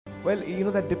Well,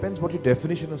 that depends what your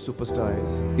definition of superstar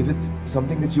is. If it's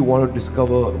something that you want to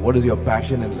discover, what is your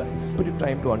passion in life, put your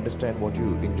time to understand what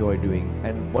you enjoy doing.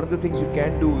 And one of the things you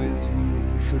can do is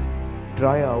you should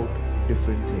try out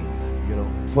different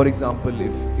things. For example,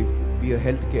 if be a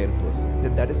healthcare person,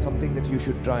 then that is something that you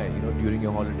should try, during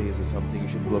your holidays or something. You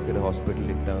should work at a hospital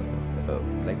intern,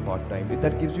 like part-time.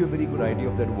 That gives you a very good idea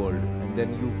of that world, and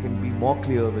then you can be more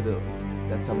clear whether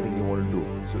that's something you want to do.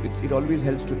 So it always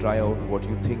helps to try out what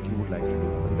you think you would like to do,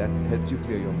 and that helps you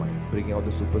clear your mind, bringing out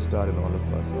the superstar in all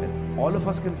of us. And all of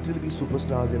us can still be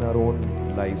superstars in our own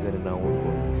lives and in our own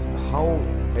worlds. How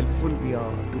helpful we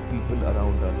are to people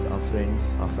around us, our friends,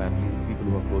 our family, people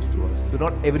who are close to us. So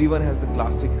not everyone has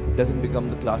doesn't become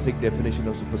the classic definition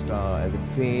of superstar as in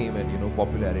fame and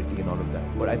popularity and all of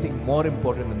that. But I think more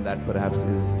important than that perhaps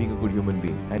is being a good human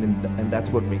being, and that's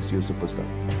what makes you a superstar.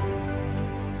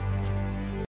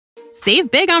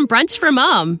 Save big on brunch for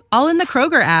mom, all in the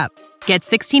Kroger app. Get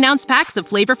 16-ounce packs of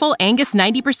flavorful Angus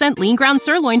 90% lean ground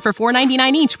sirloin for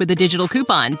 $4.99 each with a digital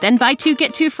coupon. Then buy 2,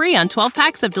 get 2 free on 12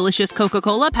 packs of delicious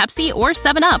Coca-Cola, Pepsi, or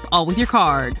 7-Up, all with your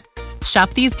card.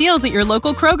 Shop these deals at your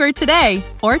local Kroger today,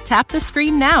 or tap the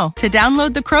screen now to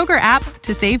download the Kroger app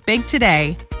to save big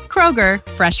today. Kroger,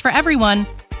 fresh for everyone.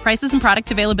 Prices and product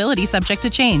availability subject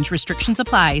to change. Restrictions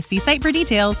apply. See site for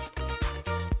details.